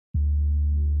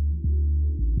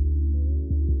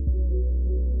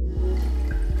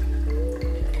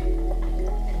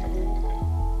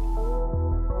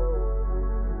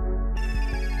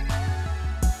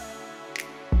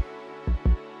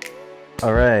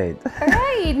All right. All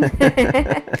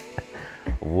right.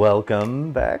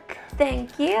 Welcome back.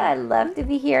 Thank you. I love to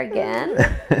be here again.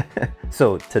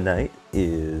 So tonight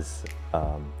is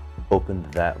Open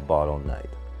That Bottle night.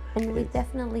 And we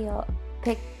definitely all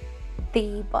picked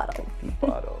the bottle. The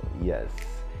bottle, yes.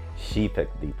 She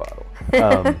picked the bottle.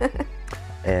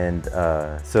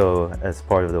 So as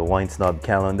part of the WineSnob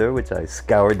calendar, which I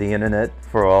scoured the internet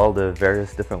for all the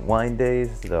various different wine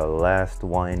days, the last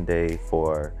wine day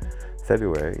for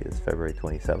February is February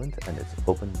 27th, and it's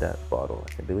Open That Bottle.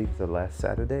 I believe it's the last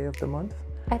Saturday of the month.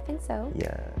 I think so.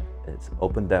 Yeah, it's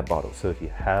Open That Bottle. So if you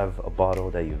have a bottle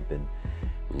that you've been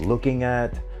looking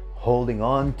at, holding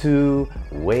on to,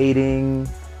 waiting.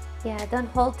 Yeah, don't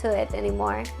hold to it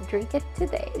anymore. Drink it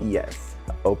today. Yes,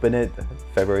 open it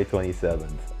February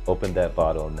 27th. Open That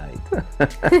Bottle night.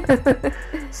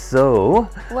 So,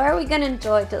 what are we gonna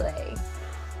enjoy today?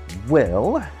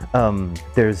 well,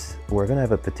 we're gonna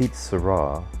have a Petite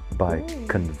Syrah by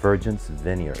Convergence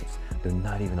Vineyards. They're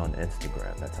not even on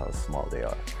Instagram. That's how small they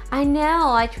are. I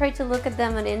know. I tried to look at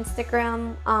them on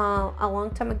Instagram a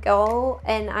long time ago,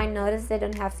 and I noticed they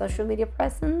don't have social media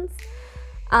presence.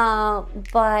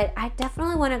 But I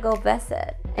definitely want to go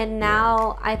visit. And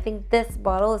now I think this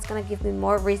bottle is going to give me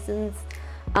more reasons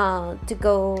to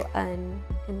go and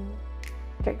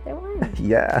drink their wine.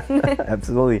 Yeah,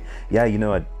 absolutely. Yeah, you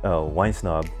know, at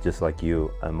WineSnob, just like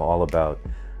you, I'm all about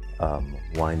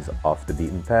wines off the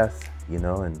beaten path, you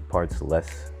know, and parts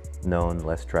less known,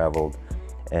 less traveled.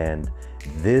 And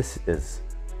this is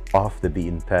off the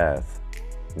beaten path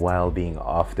while being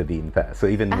off the beaten path. So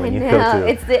even when you go to...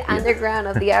 it's the underground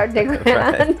of the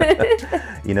underground.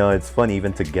 You know, it's funny,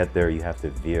 even to get there, you have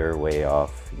to veer way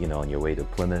off, you know, on your way to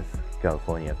Plymouth,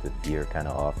 California, you have to veer kind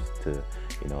of off to,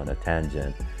 you know, on a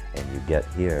tangent, and you get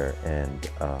here, and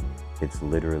it's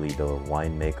literally the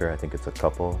winemaker, I think it's a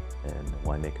couple, and the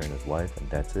winemaker and his wife, and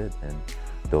that's it. And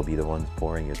they'll be the ones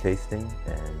pouring your tasting,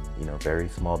 and, you know, very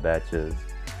small batches.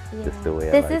 Yeah. Just the way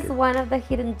I this like is it. one of the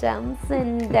hidden gems,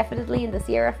 and definitely in the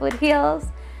Sierra foothills.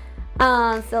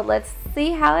 So let's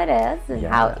see how it is and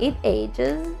how it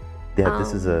ages. Yeah,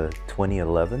 this is a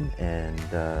 2011, and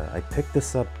I picked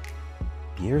this up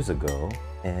years ago,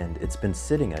 and it's been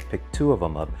sitting. I picked two of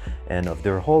them up, and of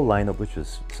their whole lineup, which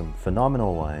was some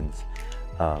phenomenal wines,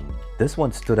 this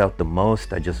one stood out the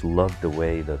most. I just loved the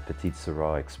way the Petite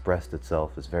Syrah expressed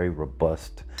itself. It's very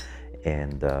robust,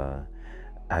 and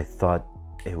I thought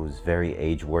it was very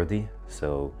age-worthy,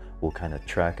 so we'll kind of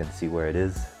track and see where it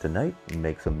is tonight and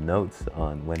make some notes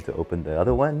on when to open the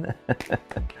other one.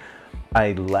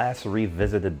 I last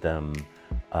revisited them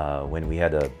when we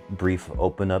had a brief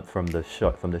open up from the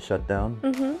shutdown,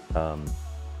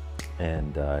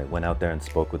 and I went out there and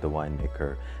spoke with the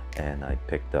winemaker, and I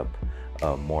picked up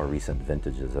more recent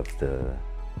vintages of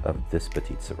this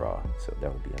Petite Syrah. So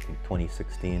that would be, I think,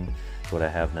 2016 is what I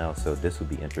have now. So this would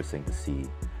be interesting to see,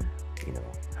 you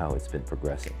know, how it's been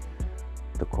progressing.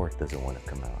 The cork doesn't want to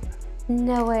come out.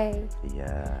 No way.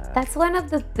 Yeah. That's one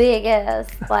of the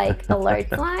biggest alert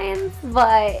signs,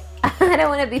 but I don't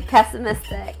want to be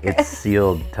pessimistic. It's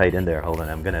sealed tight in there. Hold on,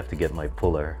 I'm gonna have to get my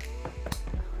puller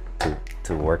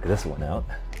to work this one out.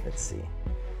 Let's see.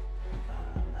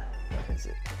 Where is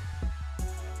it?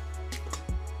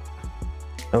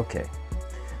 Okay.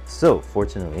 So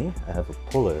fortunately, I have a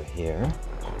puller here.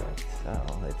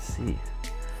 So let's see.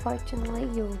 Fortunately,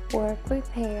 you were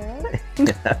prepared.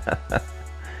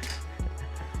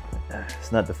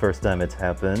 It's not the first time it's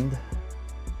happened,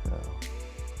 so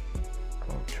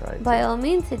I'll try. By all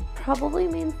means, it probably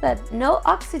means that no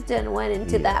oxygen went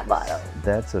into that bottle.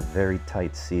 That's a very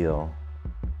tight seal.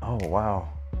 Oh, wow.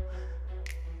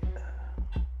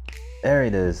 There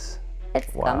it is.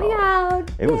 It's coming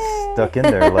out. It was stuck in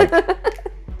there like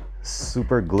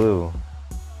super glue.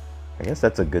 I guess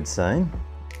that's a good sign.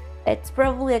 It's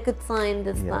probably a good sign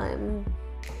this time.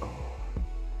 Oh.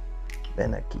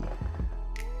 Ven aquí.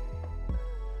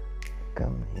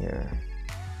 Come here.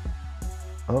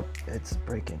 Oh, it's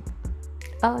breaking.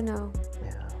 Oh no.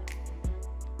 Yeah.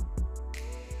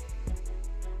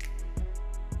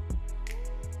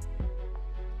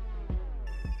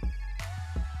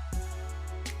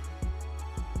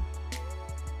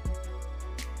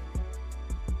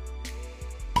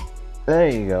 There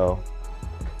you go.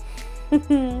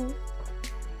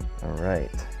 All right.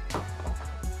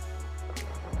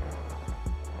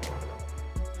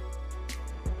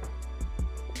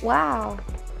 Wow.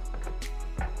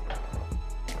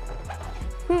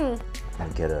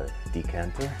 And get a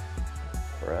decanter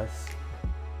for us.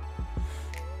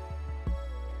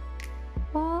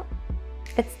 Well,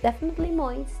 it's definitely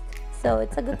moist, so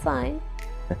it's a good sign.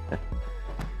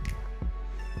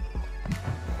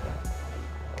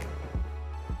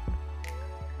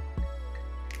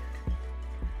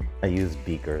 I use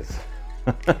beakers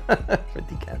for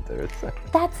decanters.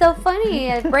 That's so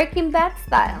funny. Breaking Bad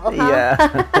style, huh?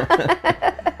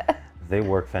 Yeah. They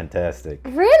work fantastic.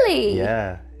 Really?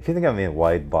 Yeah. If you think of me,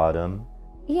 wide bottom,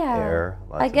 Yeah. air,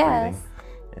 lots I of guess.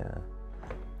 breathing. Yeah.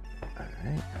 All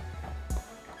right.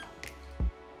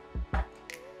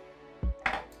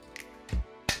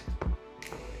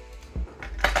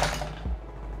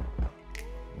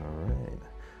 All right.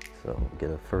 So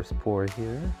get a first pour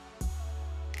here.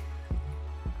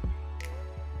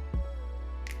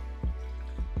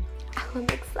 I'm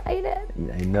excited.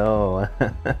 Yeah, I know.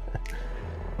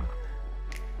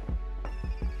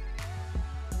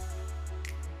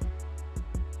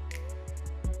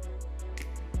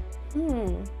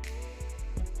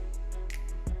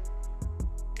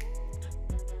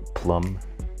 Plum.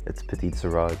 It's Petite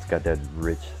Syrah. It's got that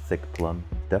rich, thick plum.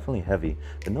 Definitely heavy.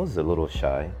 The nose is a little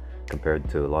shy compared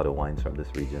to a lot of wines from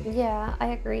this region. Yeah, I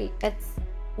agree. It's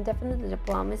definitely the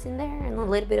plum is in there and a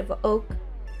little bit of oak.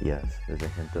 Yes, there's a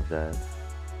hint of that.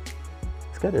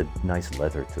 It's got a nice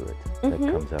leather to it that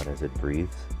comes out as it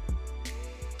breathes.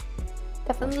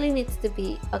 Definitely needs to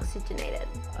be oxygenated.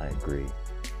 I agree.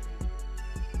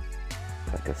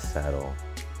 Like a saddle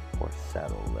or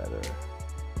saddle leather.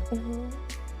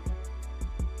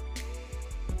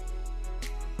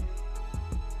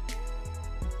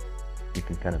 You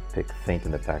can kind of pick faint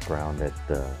in the background that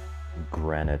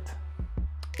granite.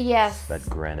 Yes. That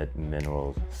granite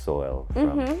mineral soil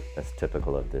from that's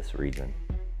typical of this region.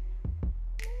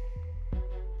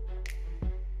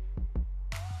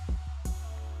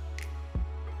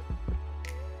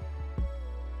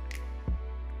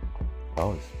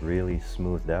 Oh, it's really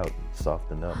smoothed out,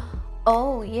 softened up.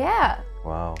 Oh yeah.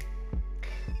 Wow.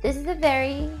 This is a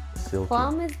very Silky.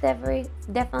 plum is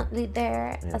definitely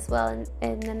there as well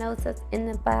in the nose, in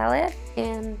the palate,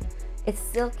 and it's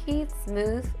silky,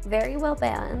 smooth, very well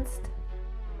balanced.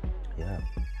 Yeah.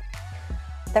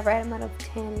 The right amount of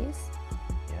tannies.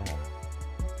 Yeah.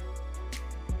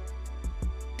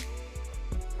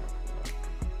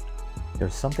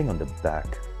 There's something on the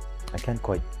back. I can't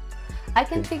quite. I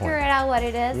can figure it out what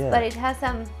it is, Yeah. but it has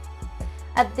a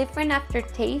different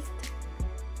aftertaste.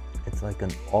 It's like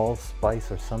an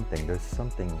allspice or something. There's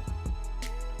something.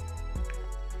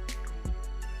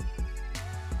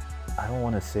 I don't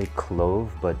want to say clove,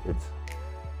 but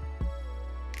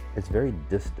it's very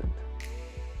distant.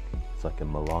 It's like a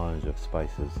melange of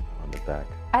spices on the back.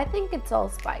 I think it's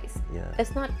allspice. Yeah.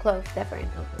 It's not clove, definitely.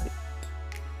 Okay.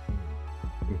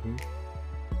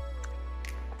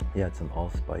 Yeah, it's an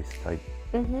allspice type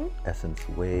essence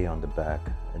way on the back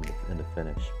in the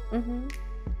finish.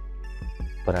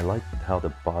 But I like how the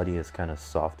body is kind of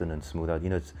softened and smooth out. You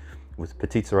know, it's with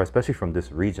Petite Syrah, especially from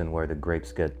this region where the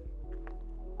grapes get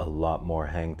a lot more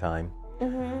hang time.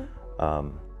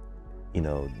 You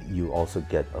know, you also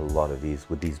get a lot of these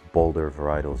with these bolder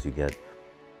varietals. You get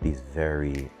these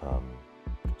very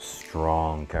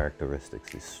strong characteristics,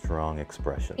 these strong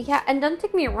expressions. Yeah, and don't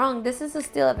take me wrong, this is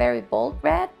still a very bold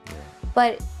red,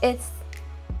 but it's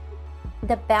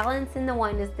the balance in the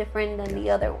wine is different than the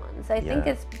other ones. I think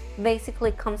it's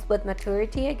basically comes with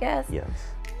maturity, I guess. Yes.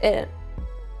 It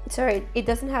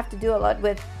doesn't have to do a lot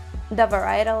with the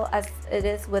varietal as it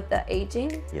is with the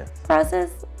aging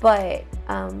process, but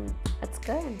it's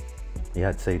good. Yeah,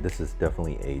 I'd say this is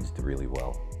definitely aged really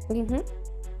well.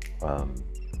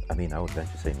 I mean, I would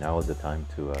venture to say now is the time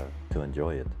to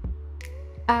enjoy it.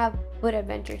 I would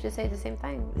venture to say the same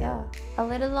thing. Yeah. A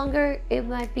little longer, it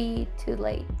might be too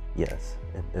late. Yes,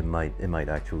 it might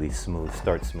actually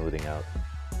start smoothing out.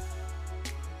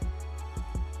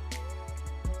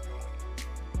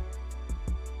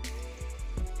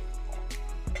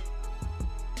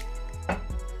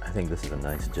 I think this is a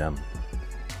nice gem.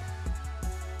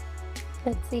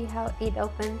 Let's see how it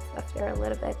opens after a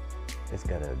little bit. It's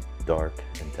got a dark,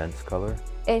 intense color.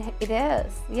 It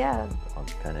is, yeah.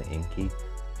 Kind of inky,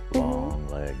 long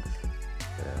legs.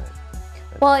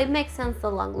 Well, it makes sense,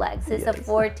 the long legs. It's a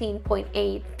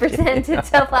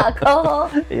 14.8% of alcohol,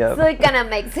 so it kind of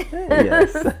makes sense.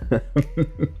 Yes.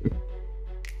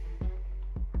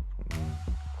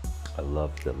 I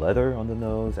love the leather on the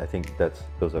nose. I think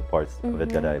those are parts of it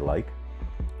that I like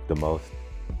the most.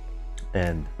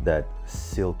 And that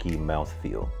silky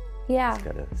mouthfeel. Yeah. It's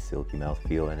got a silky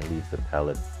mouthfeel and it leaves the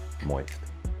palate moist.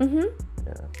 Yeah.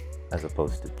 As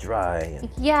opposed to dry.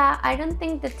 Yeah, I don't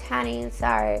think the tannins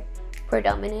are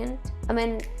predominant. I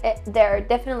mean, there are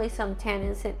definitely some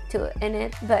tannins in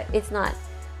it, but it's not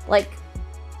like,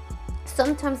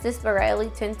 sometimes this variety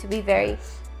tend to be very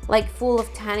like full of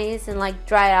tannins and like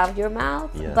dry out your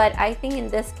mouth. But I think in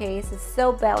this case, it's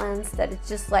so balanced that it's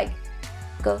just like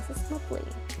goes smoothly.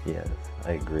 Yes,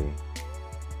 I agree.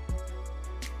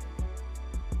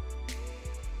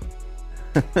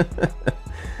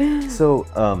 So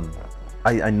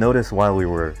I noticed while we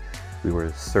were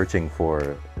searching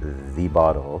for the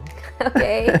bottle,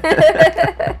 Okay.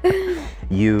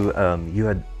 you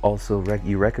had also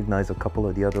you recognized a couple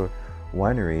of the other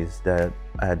wineries that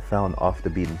I had found off the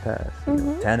beaten path. You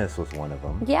know, Tanis was one of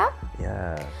them. Yeah.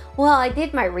 Yeah. Well, I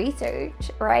did my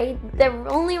research, right? The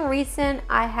only reason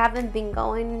I haven't been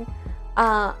going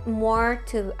more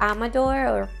to Amador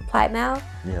or Plymouth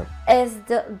Yeah. is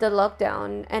the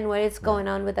lockdown and what is going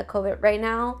on with the COVID right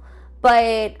now.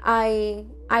 But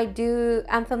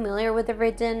I'm familiar with the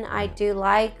region. I do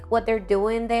like what they're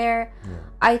doing there. Yeah.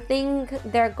 I think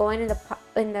they're going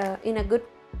in a good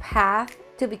path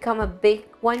to become a big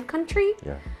wine country.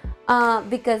 Yeah.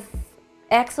 Because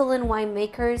excellent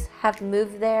winemakers have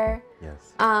moved there.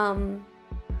 Yes.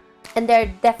 And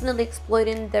they're definitely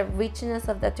exploiting the richness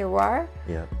of the terroir.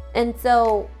 Yeah. And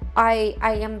so I'm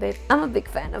a big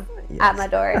fan of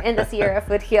Amador and the Sierra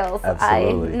foothills.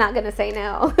 Absolutely. I'm not gonna say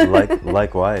no.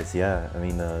 Likewise, yeah. I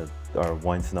mean, our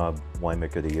WineSnob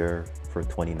Winemaker of the Year for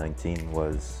 2019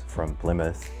 was from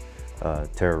Plymouth,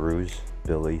 Terre Rouge,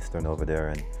 Bill Eastern over there,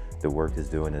 and the work he's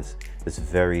doing is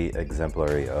very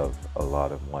exemplary of a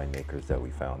lot of winemakers that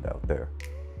we found out there.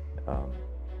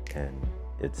 And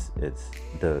it's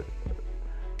the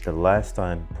last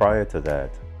time prior to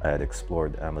that I had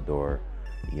explored Amador,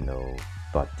 you know,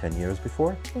 about 10 years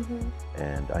before,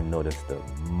 and I noticed a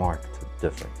marked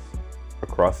difference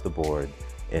across the board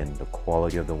in the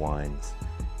quality of the wines,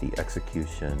 the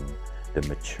execution, the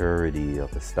maturity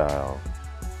of the style,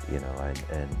 you know,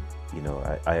 and you know,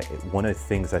 I one of the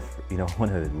things one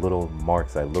of the little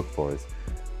marks I look for is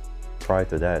prior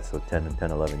to that, so 10,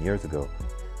 11 years ago,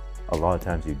 a lot of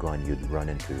times you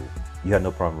had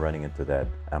no problem running into that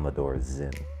Amador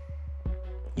Zin.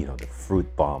 You know, the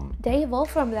fruit bomb. They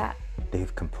evolved from that.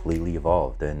 They've completely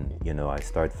evolved. And, you know, I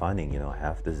started finding, you know,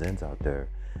 half the Zins out there,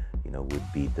 you know,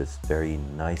 would be this very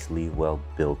nicely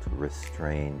well-built,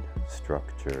 restrained,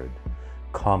 structured,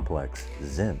 complex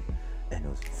Zin. And it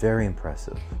was very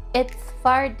impressive. It's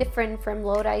far different from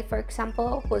Lodi, for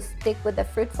example, who stick with the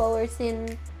fruit forward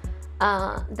Zin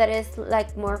that is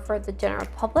like more for the general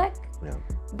public. Yeah.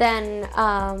 Then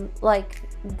like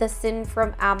the Zin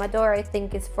from Amador, I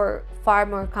think is for far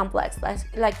more complex,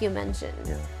 like you mentioned.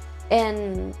 Yeah.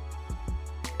 And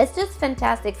it's just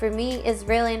fantastic. For me, it's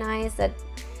really nice that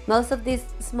most of these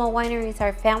small wineries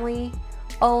are family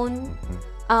owned,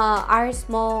 are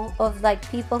small, of like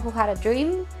people who had a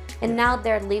dream and now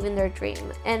they're living their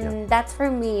dream. And that's, for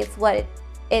me, it's what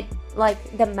it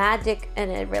like the magic in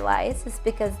it relies, is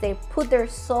because they put their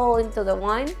soul into the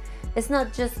wine. It's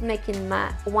not just making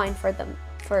wine for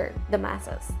the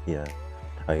masses. Yeah,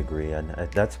 I agree, and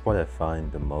that's what I find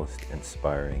the most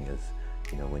inspiring is,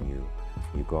 you know, when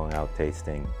you're going out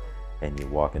tasting and you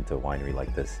walk into a winery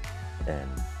like this, and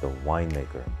the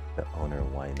winemaker, the owner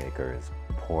winemaker, is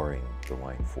pouring the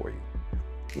wine for you,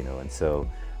 you know. And so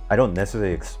I don't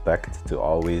necessarily expect to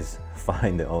always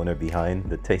find the owner behind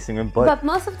the tasting room, but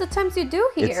most of the times you do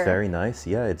here. It's very nice.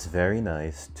 Yeah, it's very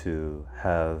nice to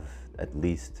have at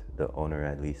least the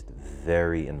owner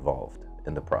very involved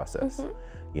in the process,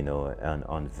 you know,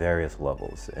 on various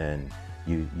levels, and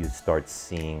you start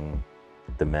seeing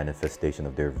the manifestation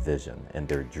of their vision and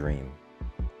their dream,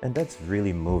 and that's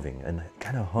really moving and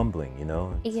kind of humbling, you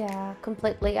know. Yeah,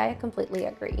 completely. I completely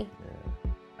agree.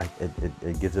 Yeah.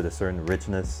 It gives it a certain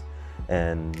richness,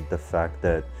 and the fact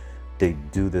that they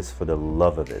do this for the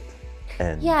love of it.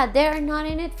 And yeah, they're not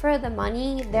in it for the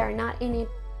money. They're not in it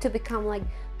to become like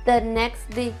the next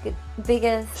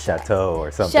biggest chateau or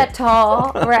something.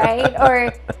 Chateau, right?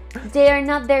 Or they are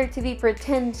not there to be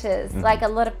pretentious. Like a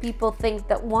lot of people think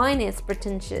that wine is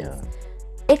pretentious.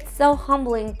 Yeah. It's so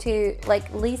humbling to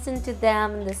like listen to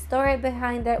them and the story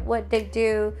behind that, what they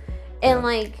do, and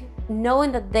like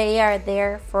knowing that they are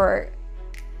there for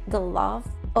the love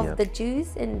of the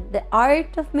juice and the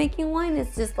art of making wine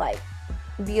is just like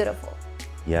beautiful.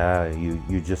 Yeah,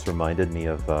 you just reminded me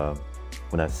of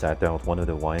when I sat down with one of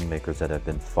the winemakers that I've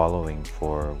been following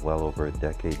for well over a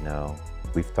decade now.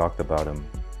 We've talked about him,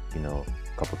 you know,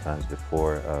 a couple times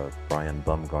before, Brian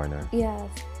Bumgarner. Yes.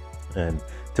 And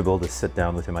to be able to sit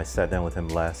down with him, I sat down with him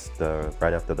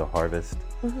right after the harvest,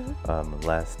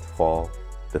 last fall,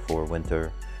 before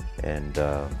winter, and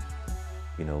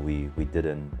you know, we did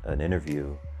an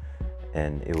interview,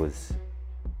 and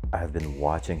I've been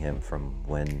watching him from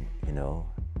when, you know,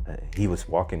 he was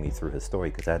walking me through his story,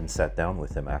 because I hadn't sat down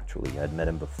with him actually. I'd met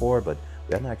him before, but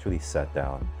we hadn't actually sat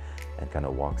down and kind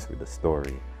of walked through the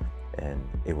story. And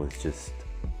it was just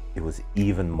it was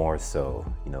even more so,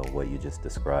 you know, what you just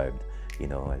described, you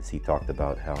know, as he talked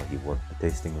about how he worked the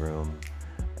tasting room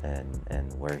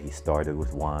and where he started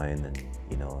with wine, and,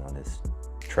 you know, on his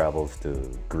travels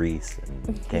to Greece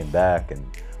and came back, and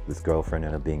his girlfriend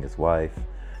ended up being his wife,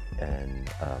 and,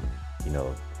 you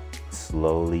know,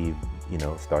 slowly, you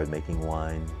know, started making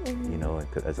wine, you know,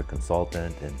 as a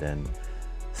consultant, and then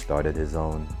started his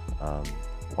own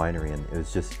winery. And it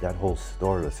was just, that whole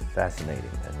story was fascinating,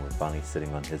 and we're finally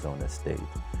sitting on his own estate,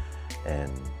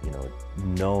 and, you know,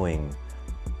 knowing,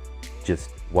 just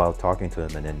while talking to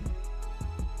him and then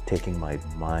taking my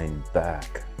mind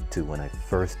back to when I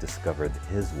first discovered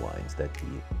his wines that he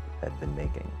had been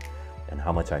making and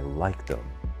how much I liked them,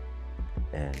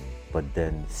 and but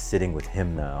then sitting with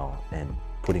him now and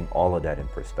putting all of that in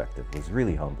perspective was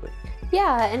really humbling.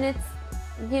 Yeah, and it's,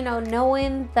 you know,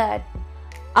 knowing that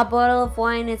a bottle of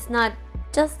wine is not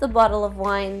just a bottle of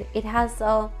wine. It has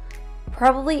a,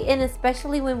 probably, and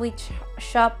especially when we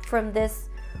shop from this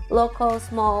local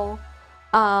small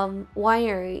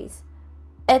wineries,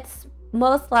 it's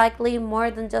most likely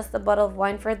more than just a bottle of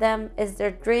wine for them. Is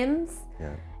their dreams,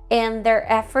 and their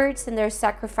efforts and their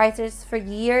sacrifices for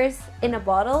years in a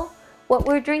bottle, what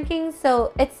we're drinking.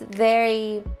 So it's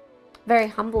very, very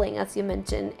humbling, as you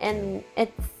mentioned, and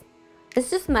it's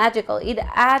just magical. It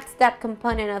adds that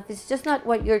component of, it's just not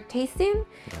what you're tasting,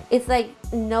 it's like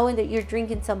knowing that you're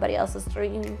drinking somebody else's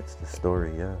dream. It's the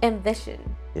story, and vision.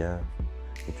 You're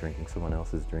drinking someone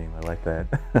else's dream. I like that.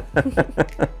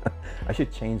 I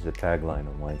should change the tagline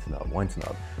on WineSnob.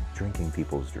 WineSnob, drinking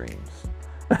people's dreams.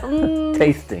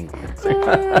 Tasting.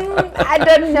 I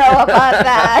don't know about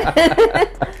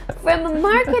that. From a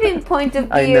marketing point of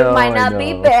view, it might not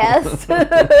be best.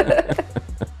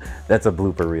 That's a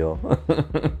blooper reel.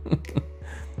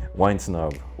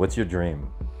 WineSnob, what's your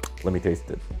dream? Let me taste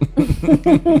it.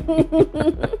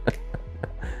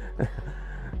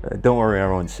 Don't worry, I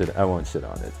won't shit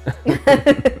on it.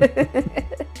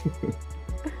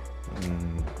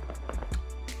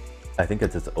 I think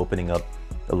it's just opening up.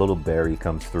 A little berry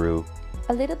comes through.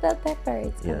 A little bit pepper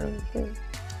is coming through.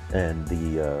 And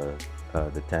the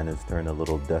tannins turn a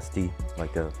little dusty,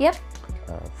 like a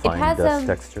fine it has, dust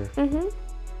texture. Interesting.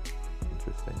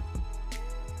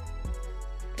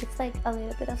 It's like a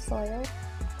little bit of soil.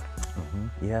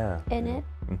 In it.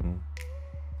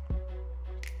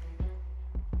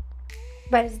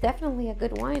 But it's definitely a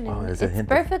good wine. And it's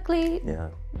perfectly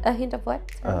a hint of what?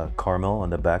 Caramel on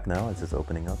the back now. It's just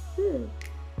opening up.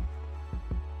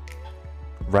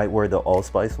 Right where the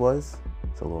allspice was,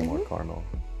 it's a little more caramel.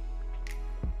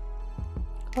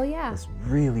 Oh yeah. It's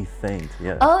really faint.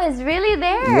 Oh, it's really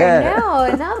there.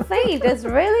 No, not faint. It's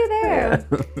really there.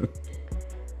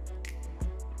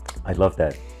 I love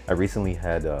that. I recently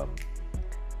had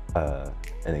an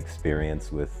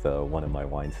experience with one of my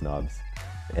WineSnobs,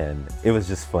 and it was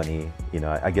just funny. You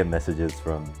know, I get messages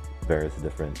from various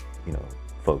different, you know,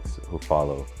 folks who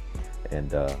follow,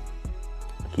 and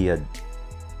he had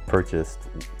purchased,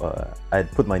 I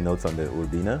had put my notes on the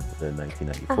Urbina, the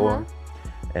 1994,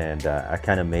 and I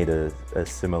kind of made a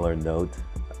similar note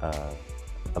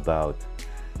about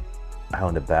how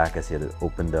in the back, as he had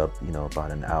opened up, you know,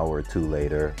 about an hour or two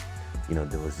later, you know,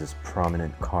 there was this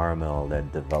prominent caramel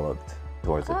that developed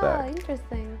towards the back. Oh,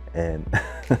 interesting. And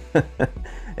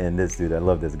and this dude, I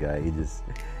love this guy. He just,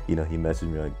 you know, he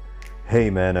messaged me like, "Hey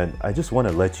man, I just want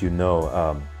to let you know,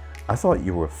 I thought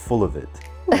you were full of it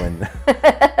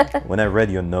when I read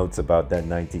your notes about that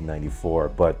 1994,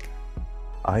 but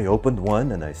I opened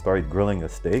one and I started grilling a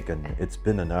steak, and it's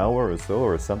been an hour or so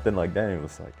or something like that, and it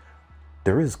was like,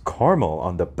 there is caramel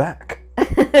on the back."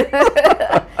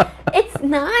 It's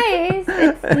nice.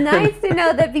 It's nice to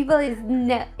know that people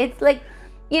it's like,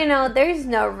 you know, there's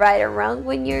no right or wrong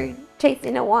when you're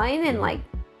tasting a wine, and like,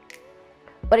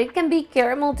 but it can be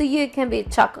caramel to you, it can be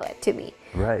chocolate to me.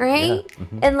 Right?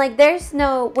 And like, there's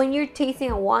no, when you're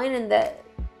tasting a wine and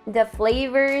the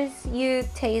flavors you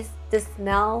taste, the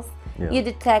smells you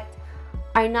detect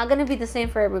are not going to be the same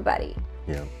for everybody.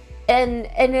 And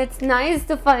it's nice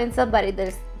to find somebody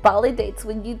that validates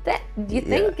when you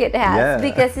think it has,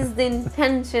 because it's the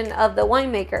intention of the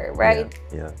winemaker, right?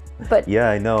 But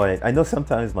I know. I know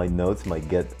sometimes my notes might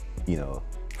get, you know,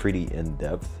 pretty in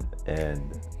depth,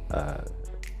 and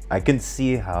I can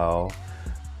see how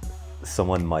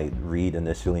someone might read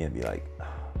initially and be like, oh,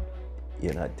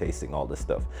 you're not tasting all this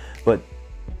stuff. But,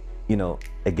 you know,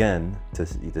 again,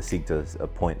 to seek to a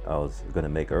point I was going to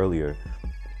make earlier,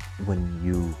 when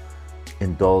you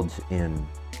indulge in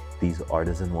these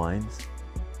artisan wines,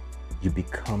 you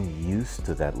become used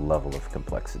to that level of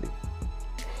complexity.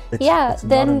 It's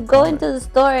then go into the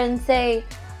store and say,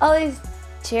 oh, it's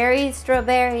cherry,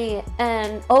 strawberry,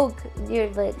 and oak. You're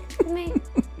like,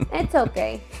 it's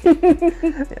okay.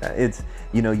 Yeah, it's,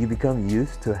 you know, you become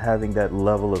used to having that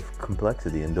level of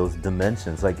complexity and those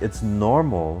dimensions. Like, it's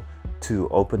normal to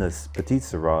open a Petite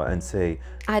Syrah and say,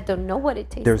 I don't know what it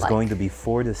tastes there's like. going to be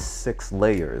 4 to 6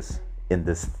 layers in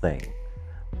this thing,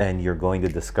 and you're going to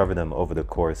discover them over the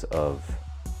course of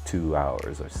 2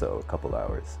 hours or so, a couple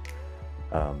hours.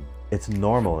 It's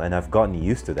normal, and I've gotten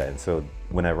used to that. And so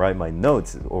when I write my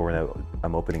notes, or when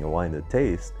I'm opening a wine to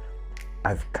taste,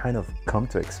 I've kind of come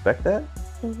to expect that.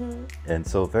 And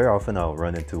so very often I'll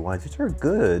run into wines which are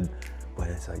good, but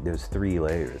it's like there's 3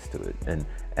 layers to it, and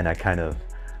I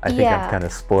think I'm kind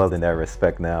of spoiled in that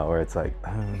respect now, where it's like,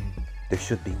 there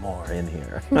should be more in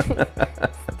here.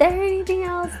 Is there anything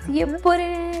else you put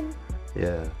it in?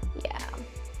 Yeah. Yeah.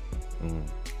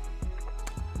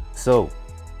 So,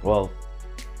 well,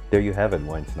 there you have it,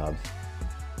 wine snobs.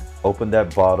 Open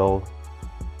that bottle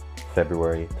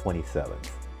February 27th.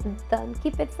 Don't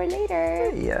keep it for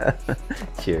later. Yeah.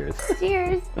 Cheers.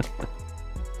 Cheers.